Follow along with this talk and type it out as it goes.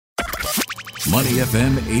Money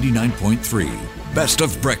FM 89.3, best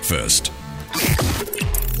of breakfast.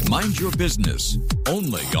 Mind your business,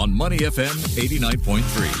 only on Money FM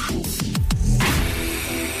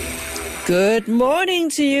 89.3. Good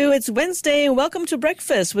morning to you. It's Wednesday and welcome to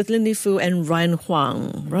Breakfast with Lindy Fu and Ryan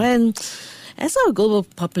Huang. Ryan, as our global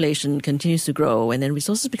population continues to grow and then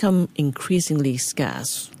resources become increasingly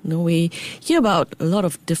scarce, we hear about a lot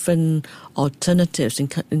of different alternatives in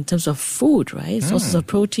terms of food, right? Sources of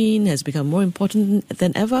protein has become more important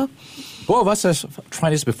than ever. Both of us have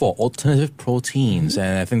tried this before, alternative proteins.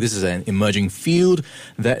 And I think this is an emerging field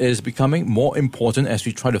that is becoming more important as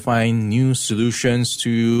we try to find new solutions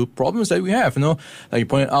to problems that we have. Like you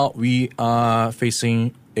pointed out, we are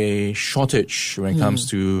facing a shortage when it comes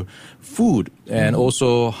to food, and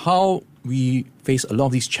also how we face a lot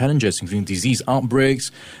of these challenges, including disease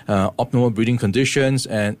outbreaks, optimal breeding conditions,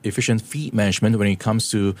 and efficient feed management when it comes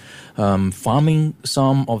to farming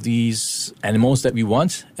some of these animals that we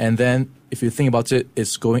want. And then, if you think about it,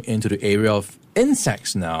 it's going into the area of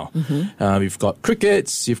insects now. We've got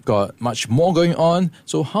crickets, you've got much more going on.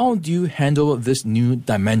 So how do you handle this new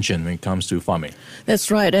dimension when it comes to farming?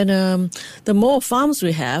 That's right. And the more farms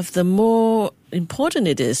we have, the more important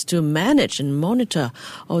it is to manage and monitor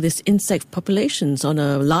all these insect populations on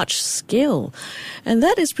a large scale. And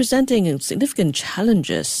that is presenting significant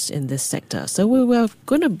challenges in this sector. So we were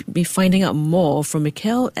going to be finding out more from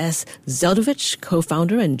Mikhail S. Zeldovich,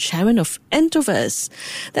 co-founder and chairman of Entoverse.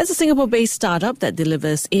 That's a Singapore-based startup that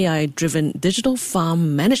delivers AI-driven digital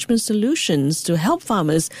farm management solutions to help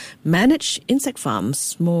farmers manage insect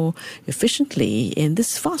farms more efficiently in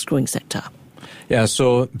this fast-growing sector. Yeah,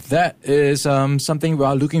 so that is something we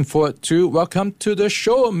are looking forward to. Welcome to the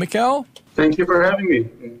show, Mikhail. Thank you for having me.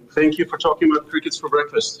 Thank you for talking about crickets for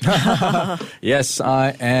breakfast. Yes,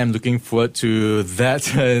 I am looking forward to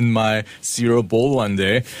that in my cereal bowl one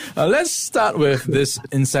day. Let's start with this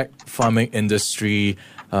insect farming industry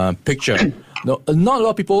picture. Now, not a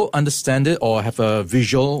lot of people understand it or have a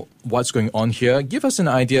visual what's going on here. Give us an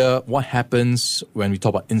idea what happens when we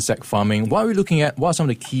talk about insect farming. What are we looking at? What are some of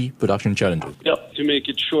the key production challenges? Yep. To make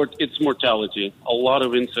it short, it's mortality. A lot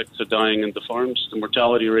of insects are dying in the farms. The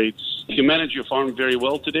mortality rates, if you manage your farm very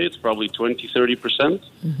well today, it's probably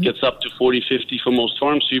 20-30%. Gets up to 40-50% for most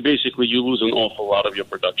farms. So you lose an awful lot of your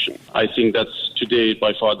production. I think that's today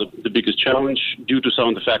by far the biggest challenge due to some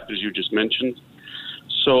of the factors you just mentioned.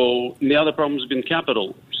 So the other problem has been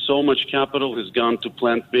capital. So much capital has gone to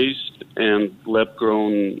plant-based and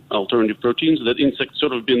lab-grown alternative proteins that insects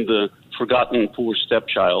sort of been the forgotten poor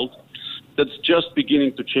stepchild. That's just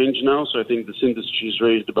beginning to change now. So I think this industry has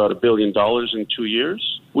raised about $1 billion in 2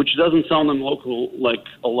 years, which doesn't sound like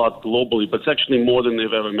a lot globally, but it's actually more than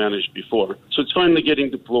they've ever managed before. So it's finally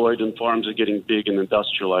getting deployed and farms are getting big and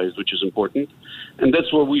industrialized, which is important. And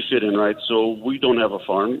that's where we fit in, right? So we don't have a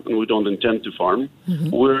farm and we don't intend to farm.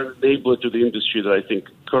 We're an enabler to the industry that I think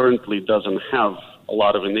currently doesn't have a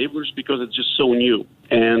lot of enablers because it's just so new.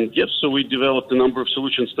 And yes, so we developed a number of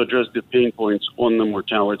solutions to address the pain points on the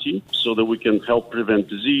mortality so that we can help prevent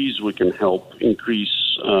disease, we can help increase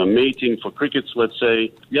mating for crickets, let's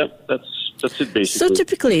say. Yep, that's it basically. So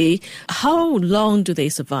typically, how long do they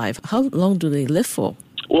survive? How long do they live for?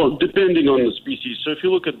 Well, depending on the species. So if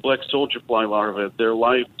you look at black soldier fly larvae, their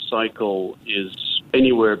life cycle is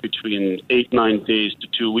anywhere between 8-9 days to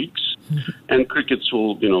 2 weeks. And crickets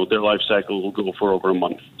will, their life cycle will go for over a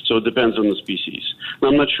month. So it depends on the species. Now,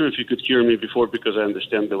 I'm not sure if you could hear me before because I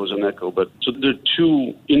understand there was an echo. But so there are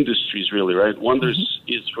two industries really, right? One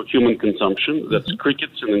is for human consumption. That's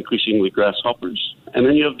crickets and increasingly grasshoppers. And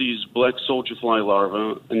then you have these black soldier fly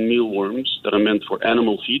larvae and mealworms that are meant for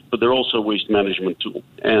animal feed, but they're also a waste management tool.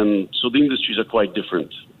 And so the industries are quite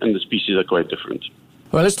different and the species are quite different.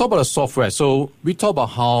 Well, let's talk about the software. So we talk about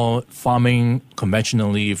how farming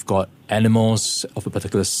conventionally, you've got animals of a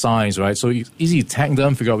particular size, right? So it's easy to tag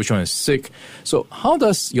them, figure out which one is sick. So how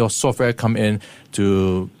does your software come in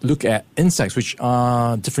to look at insects, which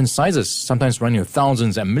are different sizes, sometimes running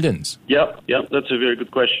thousands and millions? Yeah, that's a very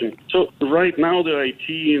good question. So right now, the IT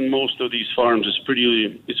in most of these farms is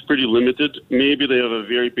pretty limited. Maybe they have a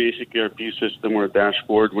very basic ERP system or a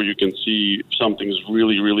dashboard where you can see if something's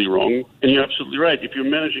really, really wrong. And you're absolutely right. If you're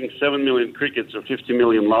managing 7 million crickets or 50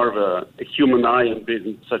 million larvae, a human eye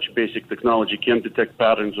in such basic technology can detect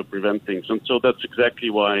patterns or prevent things. And so that's exactly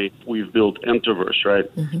why we've built Entoverse, right?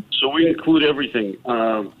 So we include everything.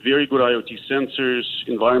 Very good IoT sensors,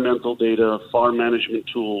 environmental data, farm management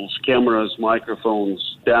tools, cameras,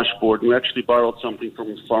 microphones, dashboard. We actually borrowed something from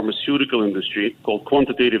the pharmaceutical industry called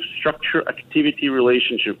quantitative structure-activity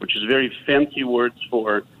relationship, which is very fancy words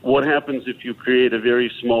for what happens if you create a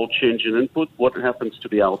very small change in input, what happens to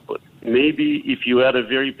the output. maybe if you add a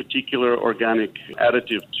very particular organic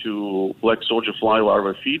additive to black soldier fly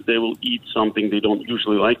larva feed, they will eat something they don't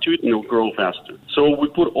usually like to eat and they'll grow faster. So we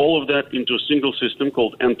put all of that into a single system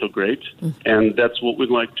called Entograde, and that's what we'd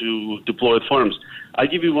like to deploy at farms. I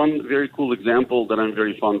give you one very cool example that I'm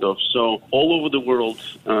very fond of. So all over the world,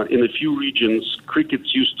 in a few regions,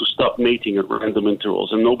 crickets used to stop mating at random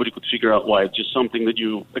intervals, and nobody could figure out why. It's just something that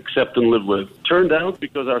you accept and live with. Turned out,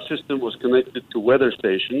 because our system was connected to weather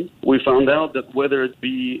stations, we found out that whether it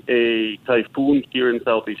be a typhoon here in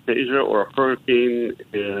Southeast Asia or a hurricane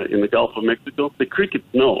in the Gulf of Mexico, the crickets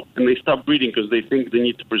know, and they stop breeding because they think they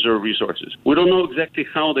need to preserve resources. We don't know exactly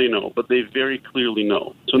how they know, but they very clearly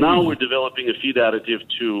know. So now we're developing a feed additive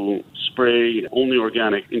to spray only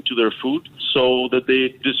organic into their food so that they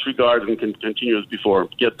disregard and can continue as before,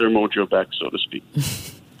 get their mojo back, so to speak.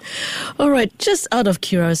 All right, just out of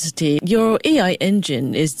curiosity, your AI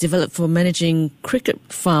engine is developed for managing cricket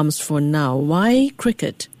farms for now. Why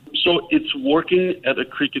cricket? So it's working at a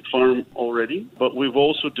cricket farm already, but we've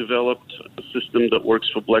also developed a system that works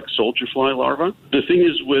for black soldier fly larvae. The thing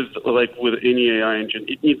is with any AI engine,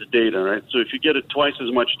 it needs data, right? So if you get it twice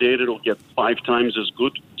as much data, it'll get 5 times as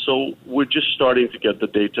good. So we're just starting to get the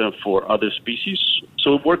data for other species.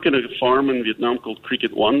 So we work at a farm in Vietnam called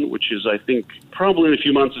Cricket One, which is, I think, probably in a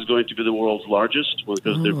few months is going to be the world's largest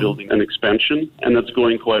because they're building an expansion, and that's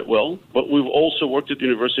going quite well. But we've also worked at the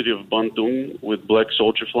University of Bandung with black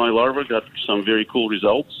soldier fly larvae, got some very cool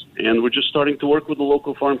results. And we're just starting to work with a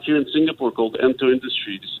local farm here in Singapore called Ento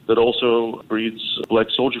Industries that also breeds black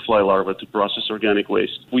soldier fly larvae to process organic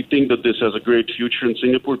waste. We think that this has a great future in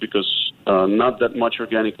Singapore because not that much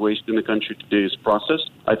organic waste in the country today is processed.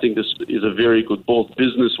 I think this is a very good, both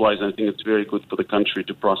business-wise, I think it's very good for the country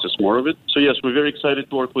to process more of it. So yes, we're very excited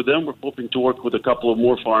to work with them. We're hoping to work with a couple of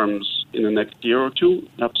more farms in the next year or two.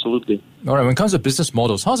 Absolutely. All right, when it comes to business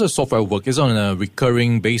models, how does the software work? Is it on a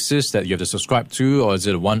recurring basis that you have to subscribe to, or is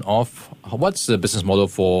it a one-off? What's the business model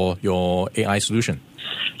for your AI solution?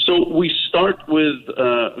 So we start with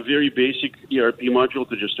a very basic ERP module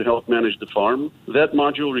to help manage the farm. That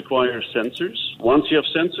module requires sensors. Once you have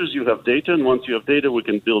sensors, you have data, and once you have data, we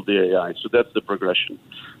can build the AI. So that's the progression.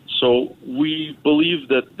 So we believe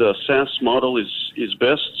that the SaaS model is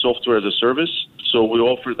best, software as a service. So we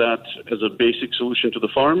offer that as a basic solution to the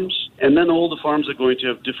farms. And then all the farms are going to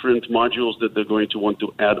have different modules that they're going to want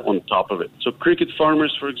to add on top of it. So cricket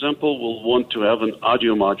farmers, for example, will want to have an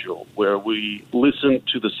audio module where we listen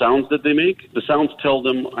to the sounds that they make. The sounds tell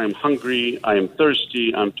them, I'm hungry, I am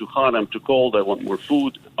thirsty, I'm too hot, I'm too cold, I want more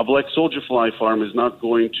food. A black soldier fly farm is not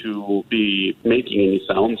going to be making any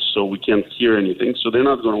sounds, so we can't hear anything. So they're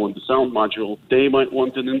not going to want the sound module. They might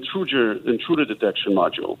want an intruder detection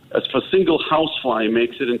module. As for single housefly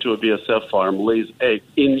makes it into a BSF farm, lays eggs.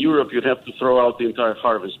 In Europe, you'd have to throw out the entire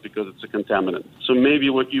harvest because it's a contaminant. So maybe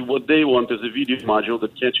what they want is a video module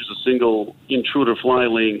that catches a single intruder fly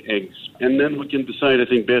laying eggs. And then we can decide, I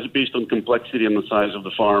think, based on complexity and the size of the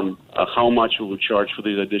farm, how much we would charge for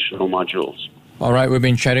these additional modules. All right, we've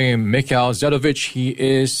been chatting with Mikhail Zedovic. He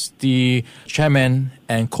is the chairman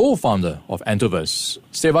and co-founder of Entoverse.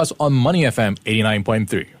 Stay with us on Money FM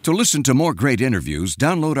 89.3. To listen to more great interviews,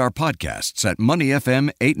 download our podcasts at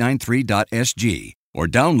moneyfm893.sg or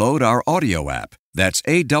download our audio app. That's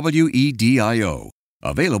AWEDIO.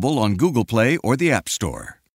 Available on Google Play or the App Store.